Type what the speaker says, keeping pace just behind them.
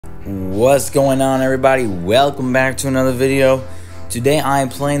What's going on, everybody? Welcome back to another video. Today I am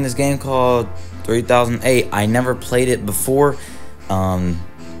playing this game called 3008. I never played it before. Well,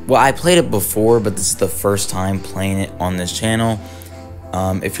 I played it before, but this is the first time playing it on this channel.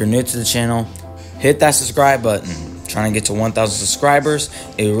 If you're new to the channel, hit that subscribe button. Trying to get to 1,000 subscribers.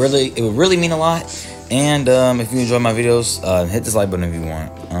 It would really mean a lot. And if you enjoy my videos, hit this like button if you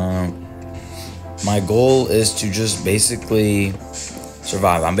want. My goal is to just basically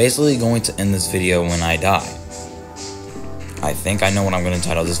survive. I'm basically going to end this video when I die. I think I know what I'm going to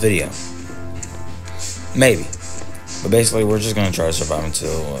title this video. Maybe. But basically, we're just going to try to survive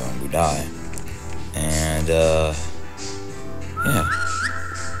until we die. And, yeah.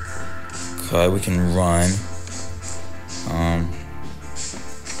 Okay, we can run.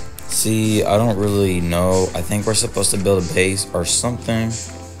 See, I don't really know. I think we're supposed to build a base or something.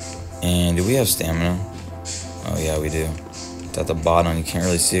 And do we have stamina? Oh, yeah, we do. It's at the bottom. You can't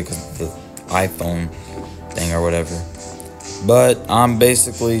really see it because of the iPhone thing or whatever. But I'm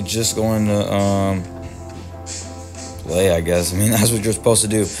basically just going to play, I guess. I mean, that's what you're supposed to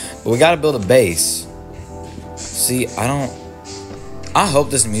do. But we got to build a base. See, I hope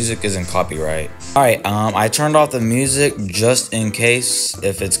this music isn't copyright. Alright, I turned off the music just in case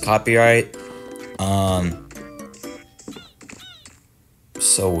if it's copyright.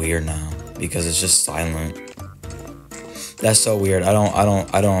 So weird now because it's just silent. That's so weird. I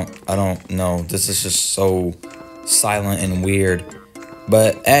don't know. This is just so silent and weird.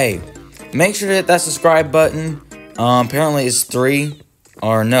 But hey, make sure to hit that subscribe button. Apparently it's 3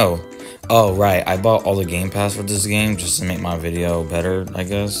 or no. Oh right, I bought all the game pass for this game just to make my video better, I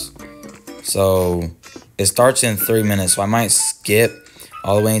guess. So it starts in 3 minutes, so I might skip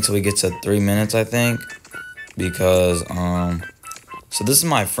all the way until we get to 3 minutes, I think. Because so this is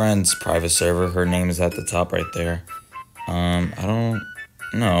my friend's private server. Her name is at the top right there. I don't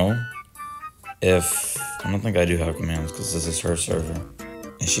know if I don't think I do have commands because this is her server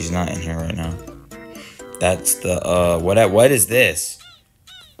and she's not in here right now. That's the what is this?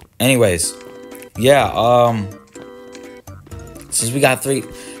 Anyways, yeah, since we got 3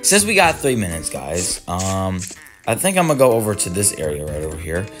 minutes, guys, I think I'm gonna go over to this area right over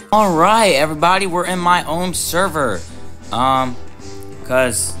here. All right, everybody, we're in my own server.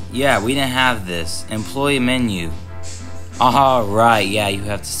 Cause yeah, we didn't have this employee menu. All right, yeah, you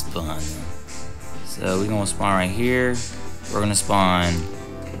have to spawn. So we're gonna spawn right here. We're gonna spawn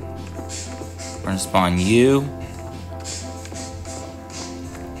you.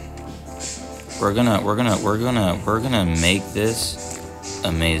 We're gonna make this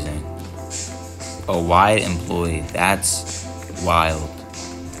amazing. A wide employee. That's wild.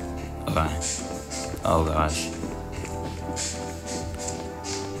 Okay. Oh gosh.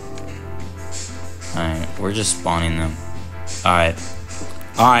 Alright, we're just spawning them. Alright.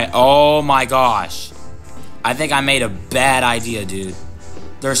 Alright, oh my gosh. I think I made a bad idea, dude.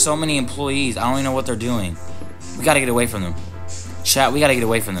 There's so many employees. I don't even know what they're doing. We gotta get away from them. Chat, we gotta get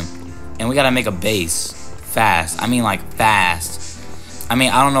away from them. And we gotta make a base. Fast. I mean, like, fast. I mean,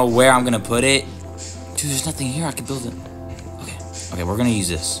 I don't know where I'm gonna put it. Dude, there's nothing here. I can build it. Okay. Okay, we're gonna use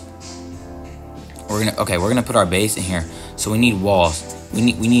this. We're gonna put our base in here. So we need walls. We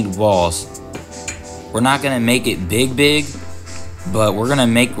need walls. We're not gonna make it big, but we're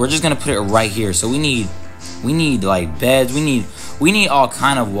just gonna put it right here. So we need like beds. We need all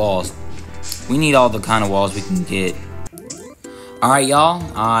kind of walls. We need all the kind of walls we can get. All right, y'all.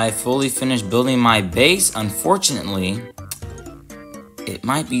 I fully finished building my base. Unfortunately, it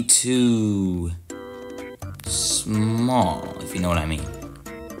might be too small, if you know what I mean.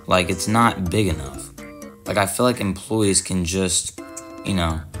 Like, it's not big enough. Like, I feel like employees can just, you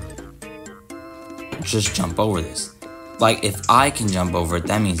know, just jump over this. Like, if I can jump over it,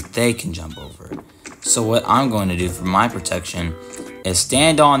 that means they can jump over it. So what I'm going to do for my protection is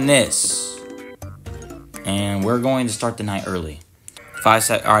stand on this. And we're going to start the night early. 5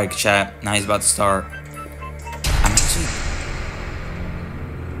 seconds. All right, chat. Night's about to start. I'm actually...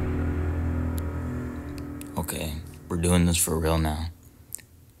 Okay, we're doing this for real now.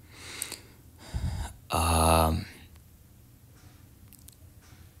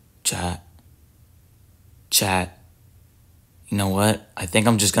 Chat. You know what? I think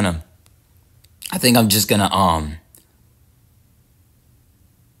I'm just gonna, you know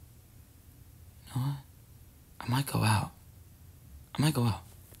what? I might go out.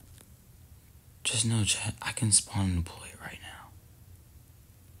 Just know, chat, I can spawn an employee right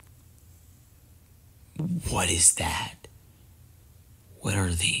now. What is that? What are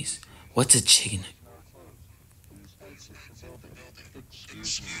these? What's a chicken?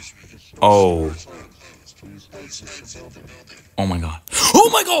 Oh. Oh my god. Oh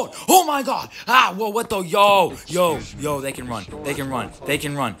my god! Oh my god! Ah, whoa, what the? Yo, they can run. They can run. They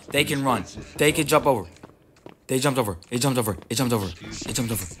can run. They can run. They can jump over. They jumped over. It jumped over. It jumped over. It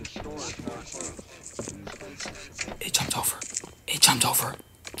jumped over. It jumped over. It jumped over.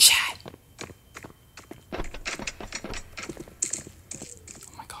 Chat. Oh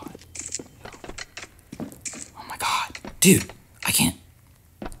my god. Oh my god. Dude, I can't.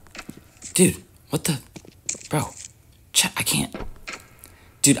 Dude, what the? Bro. Chat, I can't.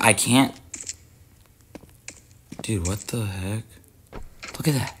 Dude, I can't. Dude, what the heck? Look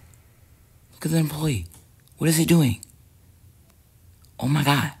at that. Look at the employee. What is he doing? Oh my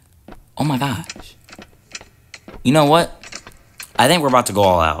god. Oh my gosh. You know what? I think we're about to go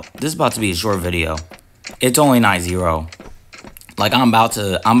all out. This is about to be a short video. It's only night 0. Like, I'm about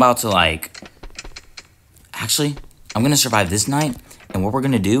to like... Actually, I'm gonna survive this night. And what we're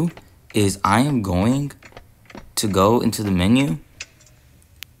gonna do is I am going to go into the menu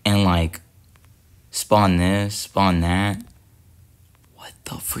and like spawn this, spawn that. What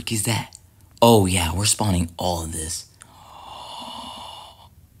the frick is that? Oh yeah, we're spawning all of this.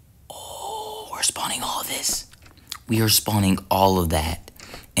 Oh, we're spawning all of this. We are spawning all of that.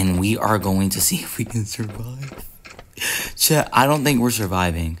 And we are going to see if we can survive. Chat, I don't think we're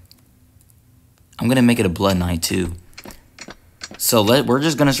surviving. I'm gonna make it a blood night too. So we're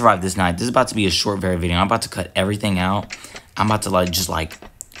just gonna survive this night. This is about to be a short video. I'm about to cut everything out. I'm about to just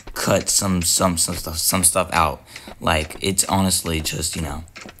cut some stuff out. Like, it's honestly just, you know,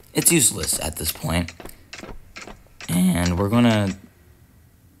 it's useless at this point. And we're gonna,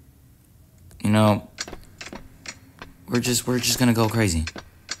 you know, we're just gonna go crazy.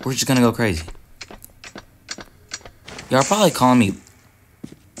 We're just gonna go crazy. Y'all probably calling me.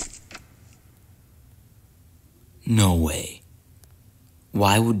 No way.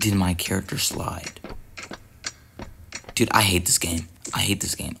 Why did my character slide? Dude, I hate this game. I hate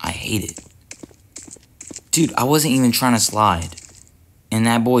this game. I hate it. Dude, I wasn't even trying to slide. And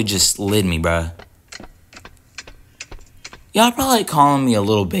that boy just slid me, bruh. Y'all probably calling me a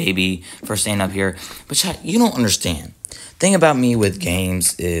little baby for staying up here. But chat, you don't understand. Thing about me with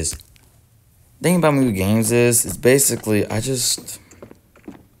games is basically I just...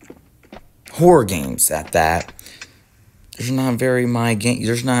 Horror games at that. There's not very my game.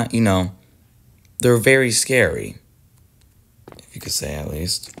 There's not, you know, they're very scary. If you could say at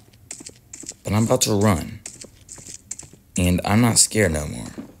least. But I'm about to run. And I'm not scared no more.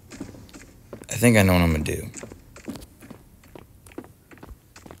 I think I know what I'm going to do.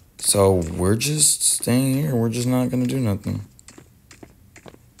 So we're just staying here. We're just not going to do nothing.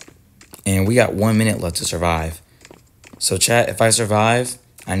 And we got 1 minute left to survive. So chat, if I survive,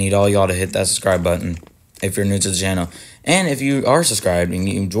 I need all y'all to hit that subscribe button. If you're new to the channel. And if you are subscribed and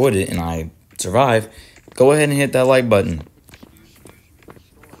you enjoyed it and I survived, go ahead and hit that like button.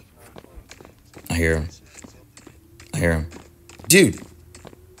 I hear him. I hear him. Dude.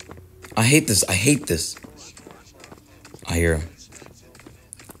 I hate this. I hate this. I hear him.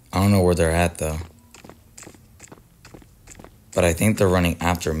 I don't know where they're at though. But I think they're running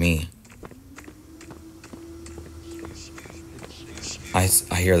after me. I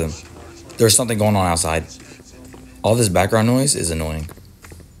hear them. There's something going on outside. All this background noise is annoying.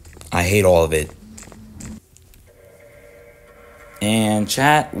 I hate all of it. And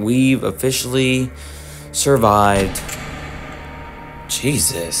chat, we've officially survived.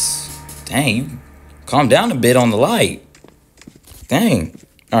 Jesus. Dang, you calm down a bit on the light. Dang.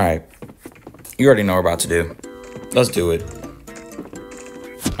 Alright. You already know what we're about to do. Let's do it.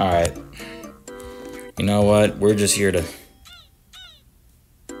 Alright. You know what? We're just here to...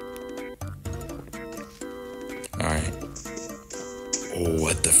 Alright. Oh,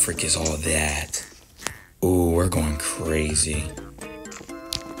 what the frick is all that? Ooh, we're going crazy.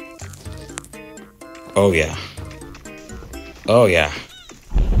 Oh, yeah. Oh, yeah.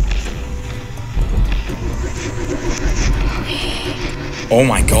 Oh,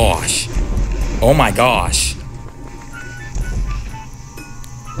 my gosh. Oh, my gosh.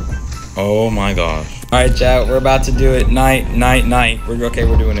 Oh, my gosh. Alright, chat, we're about to do it. Night. Okay,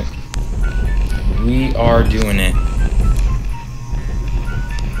 we're doing it. We are doing it.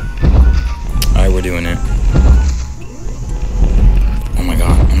 Alright, we're doing it. Oh my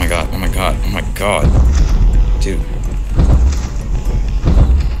god, oh my god, oh my god, oh my god. Dude.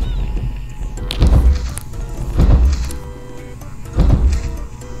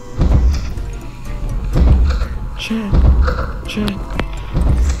 Chat.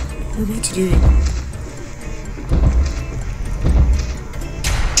 We're about to do it.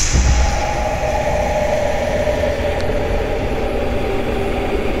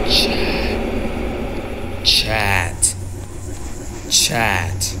 Chat.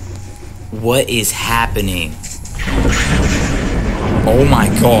 What is happening? Oh my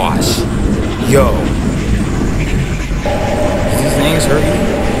gosh. Yo. These things hurt you?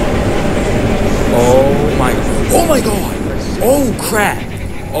 Oh my god. Oh crap.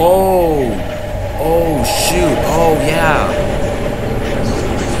 Oh shoot. Oh yeah.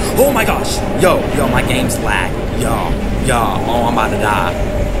 Oh my gosh. Yo, my game's lag. Yo. Oh, I'm about to die.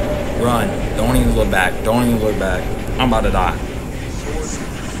 Run. Don't even look back. I'm about to die.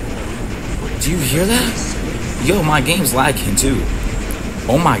 Do you hear that? Yo, my game's lagging too.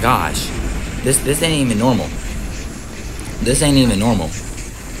 Oh my gosh. This ain't even normal. This ain't even normal.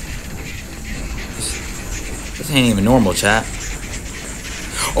 This ain't even normal, chat.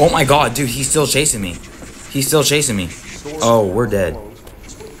 Oh my god, dude, he's still chasing me. Oh, we're dead.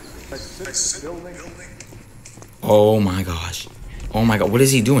 Oh my gosh. What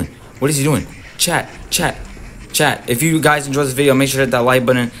is he doing? Chat. If you guys enjoyed this video, make sure to hit that like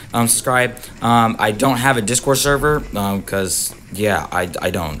button, subscribe. I don't have a Discord server, because, yeah, I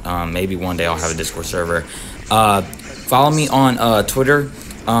don't. Maybe one day I'll have a Discord server. Follow me on Twitter.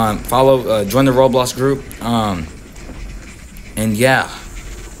 Join the Roblox group. And yeah.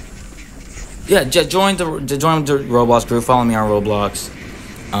 Yeah, join the Roblox group. Follow me on Roblox.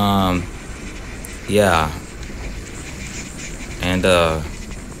 Yeah. And,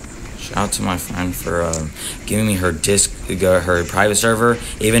 shout out to my friend for giving me her her private server,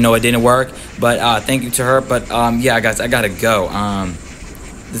 even though it didn't work. But thank you to her. But yeah, guys, I gotta go.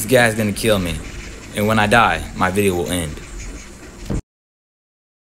 This guy's gonna kill me, and when I die, my video will end.